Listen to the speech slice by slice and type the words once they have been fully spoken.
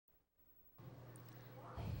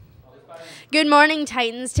Good morning,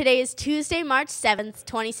 Titans. Today is Tuesday, March 7th,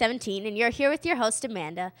 2017, and you're here with your host,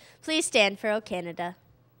 Amanda. Please stand for O Canada.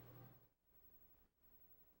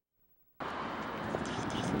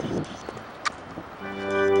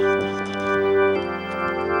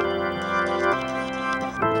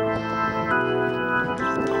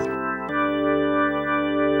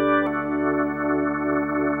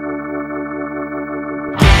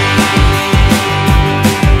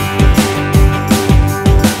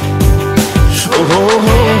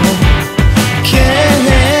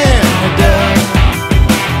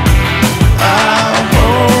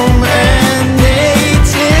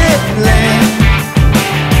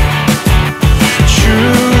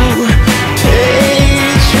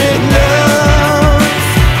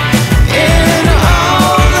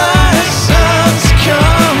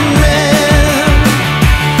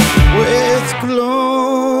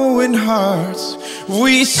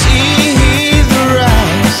 We see the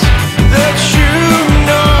rise, the true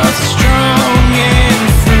north, strong and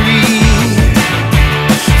free,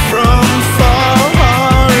 from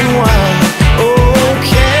far and wide. Oh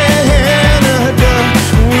Canada,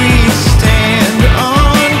 we stand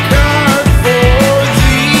on guard for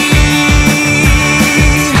thee.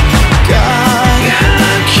 God,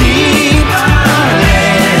 keep our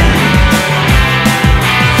land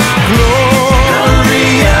glorious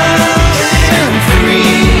and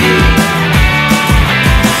free.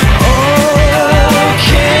 Oh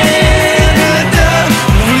Canada,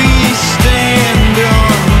 we stand on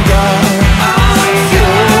guard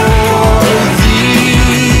for thee.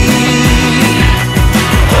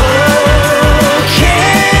 Oh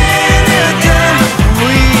Canada,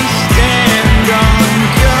 we stand on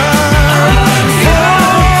guard for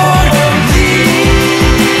thee.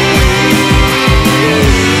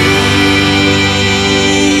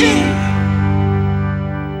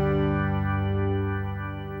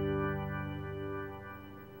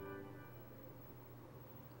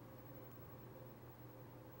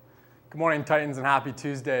 Good morning, Titans, and happy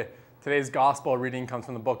Tuesday. Today's gospel reading comes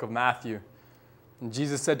from the book of Matthew. And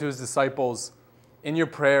Jesus said to his disciples, "In your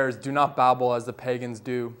prayers, do not babble as the pagans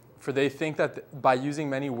do, for they think that by using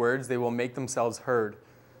many words they will make themselves heard.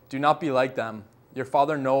 Do not be like them. Your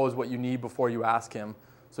Father knows what you need before you ask him,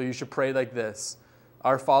 so you should pray like this.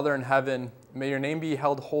 Our Father in heaven, may your name be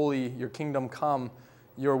held holy, your kingdom come,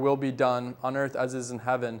 your will be done, on earth as is in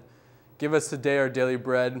heaven. Give us today our daily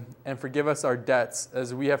bread, and forgive us our debts,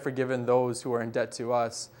 as we have forgiven those who are in debt to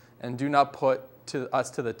us. And do not put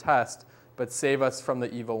us to the test, but save us from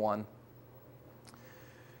the evil one."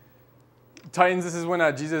 Titans, this is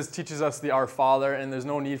when Jesus teaches us the Our Father, and there's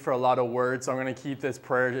no need for a lot of words, so I'm going to keep this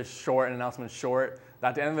prayer just short and announcement short.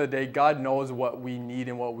 At the end of the day, God knows what we need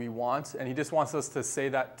and what we want, and he just wants us to say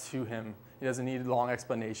that to him. He doesn't need long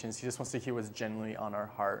explanations. He just wants to hear what's genuinely on our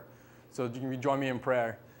heart. So you can join me in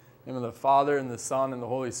prayer. In the name of the Father, and the Son, and the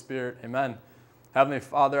Holy Spirit. Amen. Heavenly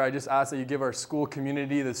Father, I just ask that you give our school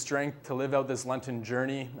community the strength to live out this Lenten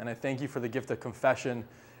journey, and I thank you for the gift of confession,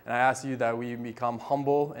 and I ask you that we become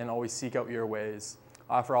humble and always seek out your ways.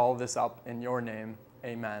 I offer all of this up in your name.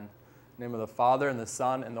 Amen. In the name of the Father, and the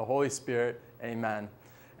Son, and the Holy Spirit. Amen.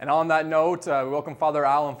 And on that note, we welcome Father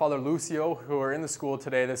Al and Father Lucio, who are in the school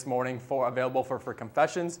today this morning, available for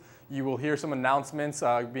confessions. You will hear some announcements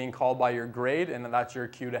being called by your grade, and that's your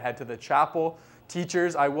cue to head to the chapel.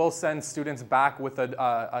 Teachers, I will send students back with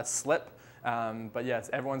a slip. But yes,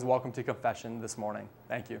 everyone's welcome to confession this morning.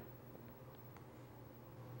 Thank you.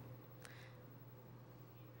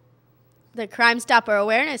 The Crime Stopper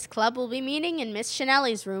Awareness Club will be meeting in Miss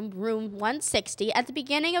Chanelli's room 160, at the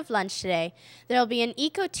beginning of lunch today. There will be an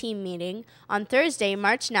eco-team meeting on Thursday,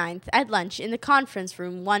 March 9th, at lunch in the conference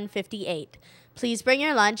room 158. Please bring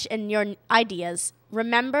your lunch and your ideas.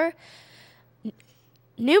 Remember,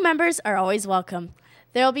 new members are always welcome.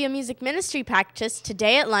 There will be a music ministry practice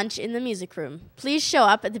today at lunch in the music room. Please show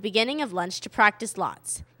up at the beginning of lunch to practice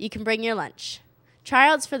lots. You can bring your lunch.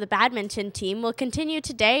 Tryouts for the badminton team will continue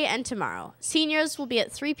today and tomorrow. Seniors will be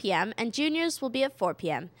at 3 p.m. and juniors will be at 4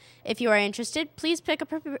 p.m. If you are interested, please pick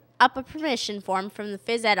up a permission form from the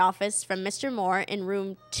phys ed office from Mr. Moore in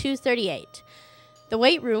room 238. The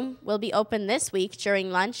weight room will be open this week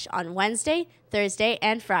during lunch on Wednesday, Thursday,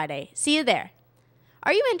 and Friday. See you there.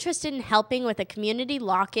 Are you interested in helping with a community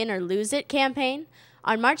lock-in or lose-it campaign?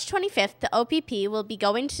 On March 25th, the OPP will be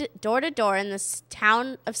going door to door in the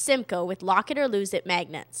town of Simcoe with Lock It or Lose It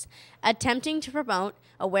magnets, attempting to promote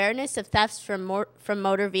awareness of thefts from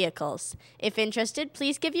motor vehicles. If interested,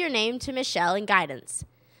 please give your name to Michelle and guidance.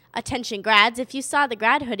 Attention grads, if you saw the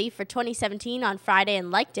grad hoodie for 2017 on Friday and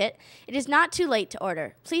liked it, it is not too late to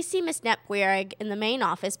order. Please see Ms. Nepwerig in the main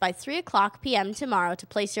office by 3 o'clock p.m. tomorrow to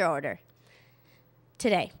place your order.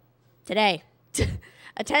 Today.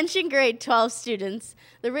 Attention grade 12 students,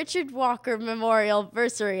 the Richard Walker Memorial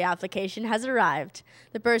Bursary application has arrived.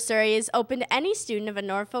 The bursary is open to any student of a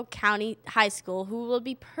Norfolk County high school who will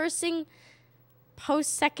be pursuing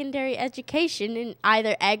post-secondary education in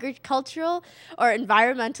either agricultural or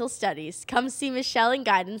environmental studies. Come see Michelle in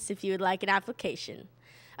guidance if you would like an application.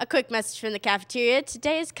 A quick message from the cafeteria.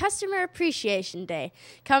 Today is Customer Appreciation Day.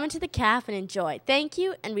 Come into the caf and enjoy. Thank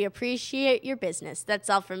you, and we appreciate your business. That's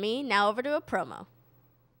all for me. Now over to a promo.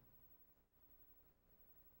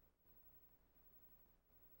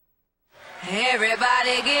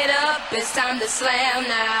 Everybody get up, it's time to slam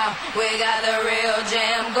now. We got the real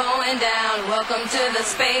jam going down. Welcome to the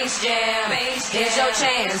Space Jam. Here's your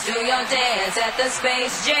chance, do your dance at the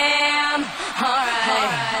Space Jam. All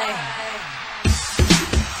right.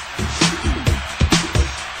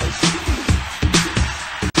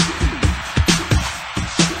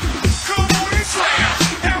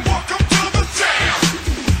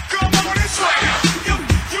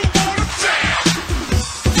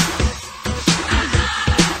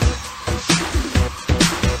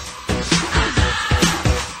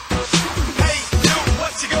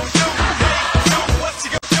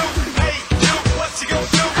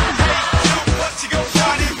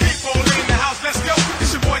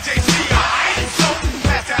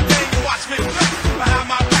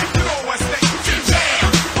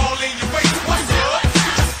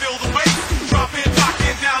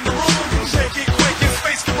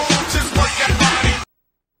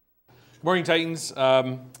 Morning, Titans.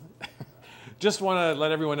 Just want to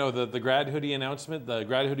let everyone know that the grad hoodie announcement, the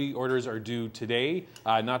grad hoodie orders are due today,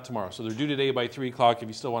 not tomorrow. So they're due today by 3 o'clock if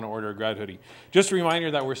you still want to order a grad hoodie. Just a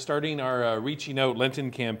reminder that we're starting our Reaching Out Lenten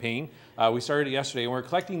campaign. We started it yesterday, and we're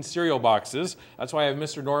collecting cereal boxes. That's why I have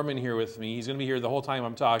Mr. Norman here with me. He's going to be here the whole time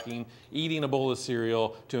I'm talking, eating a bowl of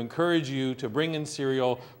cereal to encourage you to bring in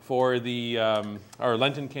cereal for the our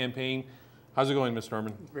Lenten campaign. How's it going, Mr.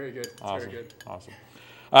 Norman? Very good. Awesome. Very good. Awesome.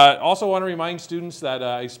 Also want to remind students that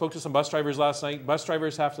I spoke to some bus drivers last night. Bus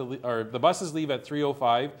drivers have to, the buses leave at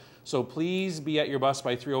 3:05, so please be at your bus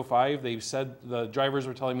by 3:05. They've said, the drivers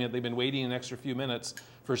were telling me that they've been waiting an extra few minutes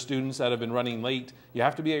for students that have been running late. You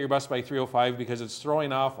have to be at your bus by 3:05 because it's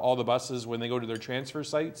throwing off all the buses when they go to their transfer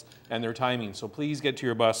sites and their timing. So please get to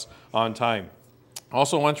your bus on time.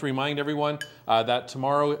 Also want to remind everyone that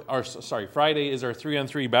Friday is our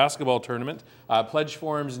 3-on-3 basketball tournament. Pledge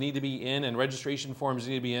forms need to be in and registration forms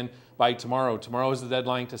need to be in by tomorrow. Tomorrow is the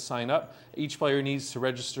deadline to sign up. Each player needs to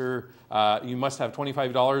register. You must have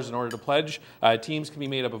 $25 in order to pledge. Teams can be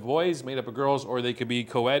made up of boys, made up of girls, or they could be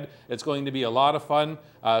co-ed. It's going to be a lot of fun,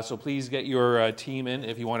 so please get your team in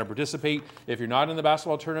if you want to participate. If you're not in the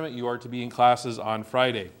basketball tournament, you are to be in classes on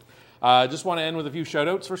Friday. Just want to end with a few shout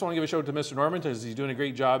outs. First, I want to give a shout out to Mr. Norman because he's doing a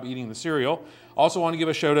great job eating the cereal. Also want to give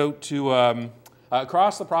a shout out to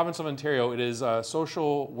across the province of Ontario, it is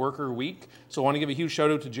Social Worker Week. So I want to give a huge shout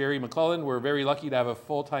out to Jerry McClellan. We're very lucky to have a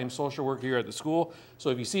full-time social worker here at the school. So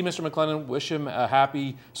if you see Mr. McClellan, wish him a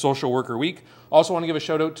happy Social Worker Week. Also want to give a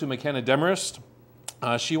shout out to McKenna Demarest.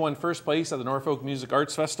 She won first place at the Norfolk Music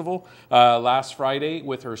Arts Festival last Friday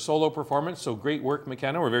with her solo performance. So great work,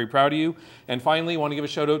 McKenna. We're very proud of you. And finally, want to give a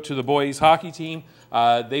shout out to the boys hockey team.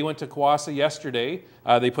 They went to Kawasa yesterday.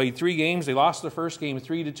 They played 3 games. They lost the first game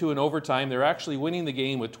 3-2 in overtime. They're actually winning the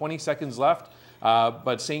game with 20 seconds left.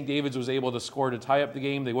 But St. David's was able to score to tie up the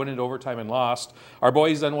game. They went into overtime and lost. Our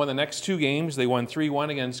boys then won the next 2 games. They won 3-1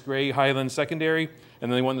 against Grey Highland Secondary,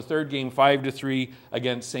 and then they won the 3rd game 5-3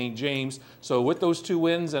 against St. James. So with those 2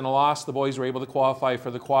 wins and a loss, the boys were able to qualify for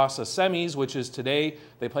the Kwasa semis, which is today.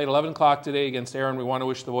 They played 11 o'clock today against Aaron. We want to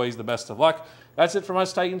wish the boys the best of luck. That's it from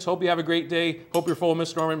us, Titans. Hope you have a great day. Hope you're full of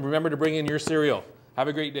Miss Norman. Remember to bring in your cereal. Have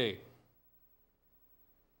a great day.